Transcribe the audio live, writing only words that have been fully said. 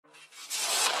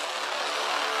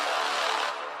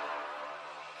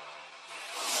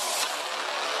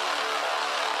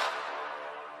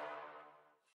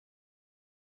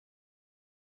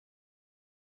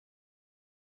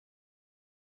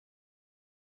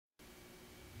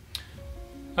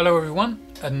Hello everyone,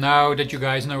 and now that you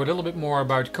guys know a little bit more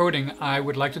about coding, I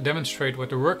would like to demonstrate what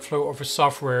the workflow of a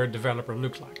software developer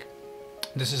looks like.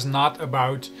 This is not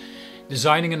about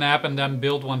designing an app and then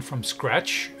build one from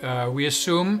scratch. We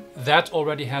assume that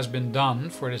already has been done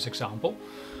for this example.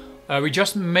 We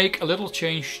just make a little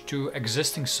change to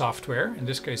existing software, in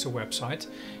this case a website,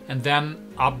 and then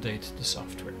update the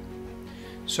software.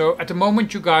 So at the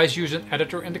moment you guys use an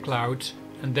editor in the cloud,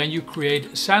 and then you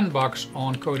create a sandbox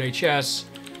on Code.hs.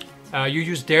 You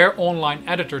use their online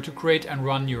editor to create and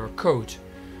run your code.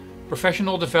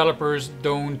 Professional developers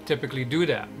don't typically do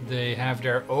that. They have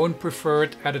their own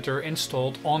preferred editor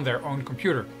installed on their own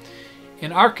computer.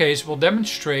 In our case, we'll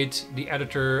demonstrate the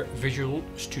editor Visual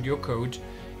Studio Code.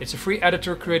 It's a free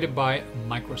editor created by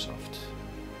Microsoft.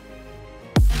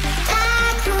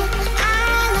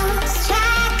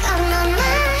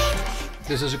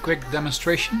 This is a quick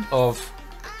demonstration of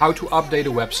how to update a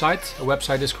website. A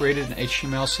website is created in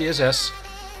HTML, CSS.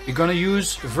 We're going to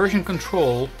use version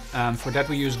control, and for that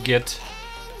we use Git.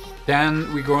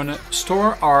 Then we're going to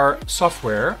store our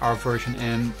software, our version,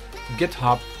 in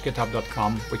GitHub,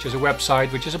 github.com, which is a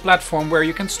website, which is a platform where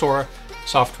you can store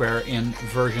software in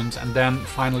versions. And then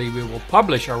finally we will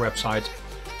publish our website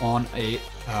on a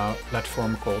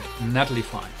platform called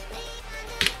Netlify.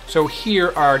 So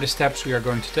here are the steps we are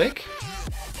going to take.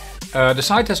 The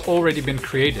site has already been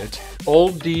created. All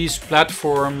these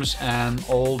platforms and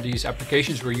all these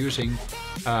applications we're using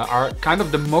are kind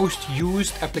of the most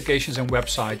used applications and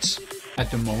websites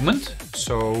at the moment,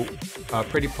 so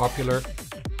pretty popular.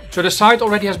 So the site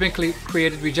already has been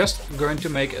created. We're just going to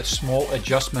make a small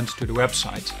adjustment to the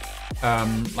website.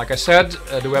 Like I said,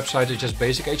 the website is just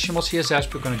basic HTML,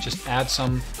 CSS. We're going to just add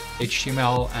some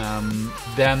HTML,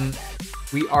 then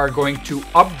we are going to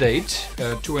update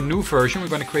to a new version. We're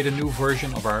going to create a new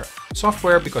version of our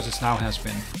software because it now has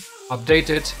been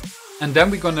updated. And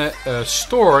then we're going to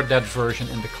store that version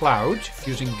in the cloud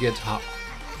using GitHub.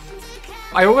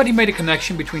 I already made a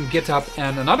connection between GitHub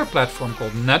and another platform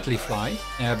called Netlify.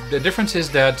 The difference is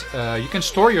that you can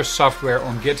store your software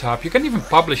on GitHub. You can even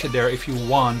publish it there if you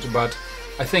want, but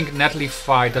I think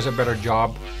Netlify does a better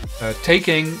job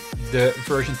taking the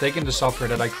version, taking the software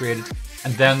that I created,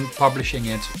 and then publishing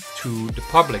it to the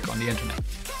public on the internet.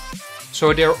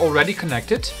 So they're already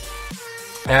connected,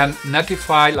 and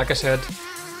Netlify, like I said,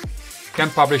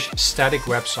 can publish static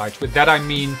websites. With that I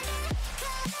mean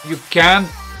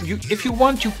if you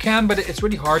want you can, but it's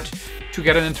really hard to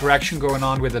get an interaction going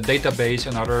on with a database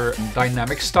and other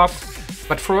dynamic stuff.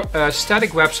 But for a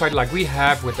static website like we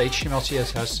have with HTML,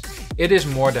 CSS, it is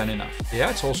more than enough. Yeah,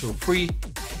 it's also free,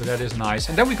 so that is nice.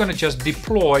 And then we're going to just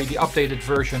deploy the updated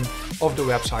version of the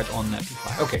website on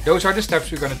Netlify. Okay, those are the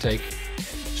steps we're going to take.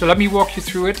 So let me walk you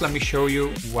through it. Let me show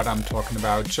you what I'm talking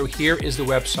about. So here is the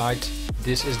website.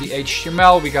 This is the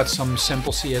HTML. We got some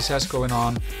simple CSS going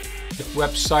on. The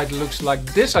website looks like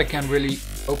this. I can really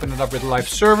open it up with live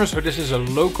server. So this is a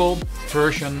local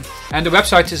version. And the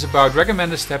website is about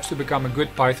recommended steps to become a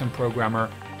good Python programmer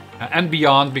and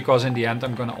beyond, because in the end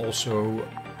I'm going to also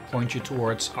point you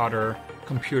towards other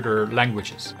computer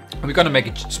languages. And we're going to make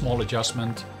a small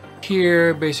adjustment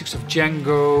here. Basics of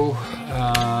Django.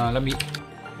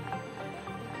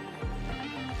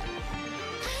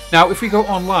 Now if we go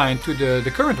online to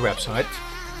the current website,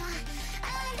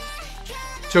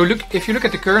 so if you look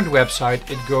at the current website,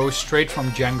 it goes straight from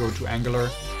Django to Angular,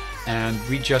 and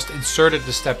we just inserted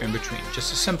the step in between.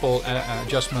 Just a simple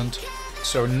adjustment.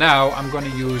 So now I'm going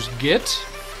to use Git.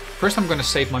 First I'm going to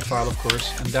save my file, of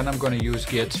course, and then I'm going to use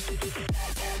Git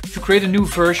to create a new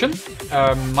version.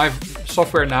 My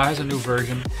software now has a new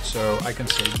version, so I can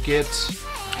say git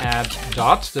add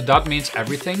dot. The dot means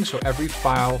everything, so every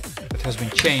file that has been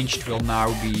changed will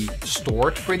now be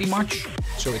stored pretty much.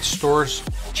 So it stores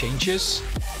changes.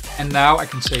 And now I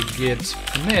can say git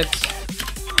commit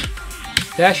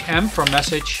 -m for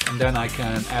message, and then I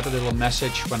can add a little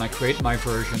message when I create my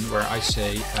version where I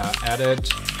say added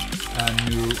a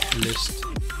new list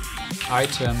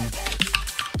item,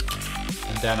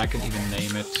 and then I can even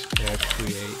name it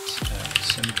create a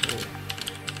simple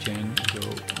Django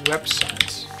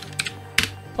website.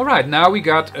 Alright, now we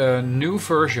got a new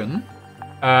version.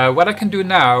 What I can do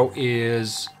now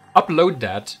is upload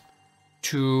that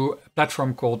to a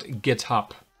platform called GitHub.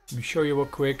 Let me show you real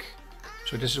quick.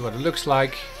 So this is what it looks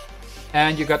like.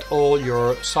 And you got all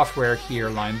your software here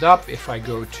lined up. If I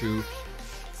go to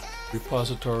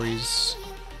repositories.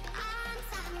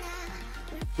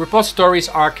 Repositories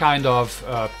are kind of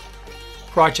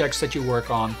projects that you work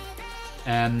on.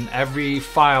 And every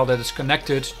file that is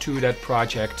connected to that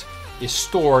project is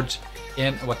stored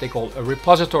in what they call a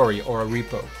repository or a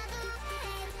repo.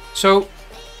 So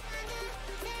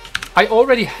I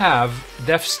already have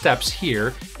dev steps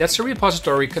here. That's a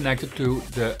repository connected to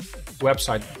the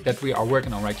website that we are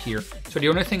working on right here. So the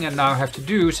only thing I now have to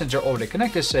do, since they're already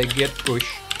connected, is say git push,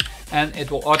 and it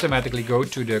will automatically go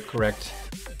to the correct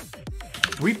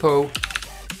repo.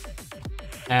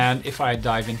 And if I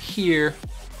dive in here,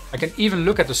 I can even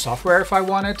look at the software if I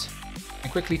want it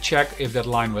and quickly check if that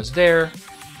line was there.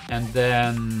 And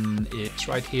then it's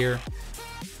right here.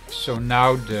 So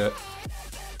now the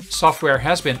software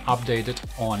has been updated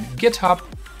on GitHub.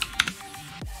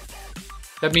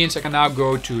 That means I can now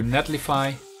go to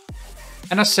Netlify.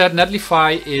 And as said,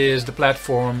 Netlify is the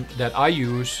platform that I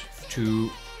use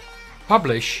to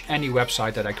publish any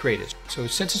website that I created. So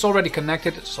since it's already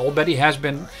connected, it already has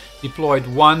been deployed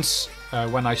once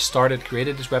when I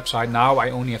created this website. Now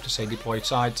I only have to say deployed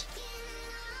site.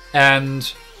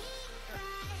 And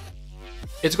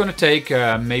it's going to take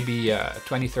maybe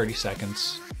 20-30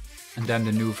 seconds. And then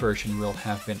the new version will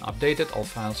have been updated. All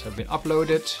files have been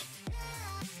uploaded.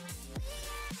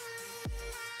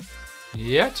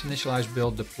 Yeah, it's initialized,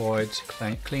 built, deployed,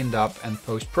 cleaned up, and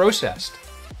post-processed.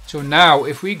 So now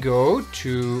if we go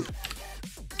to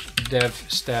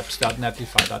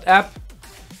devsteps.netlify.app,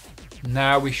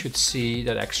 now we should see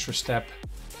that extra step.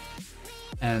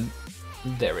 And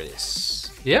there it is.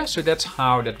 Yeah, so that's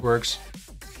how that works.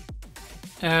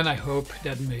 And I hope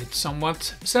that made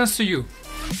somewhat sense to you.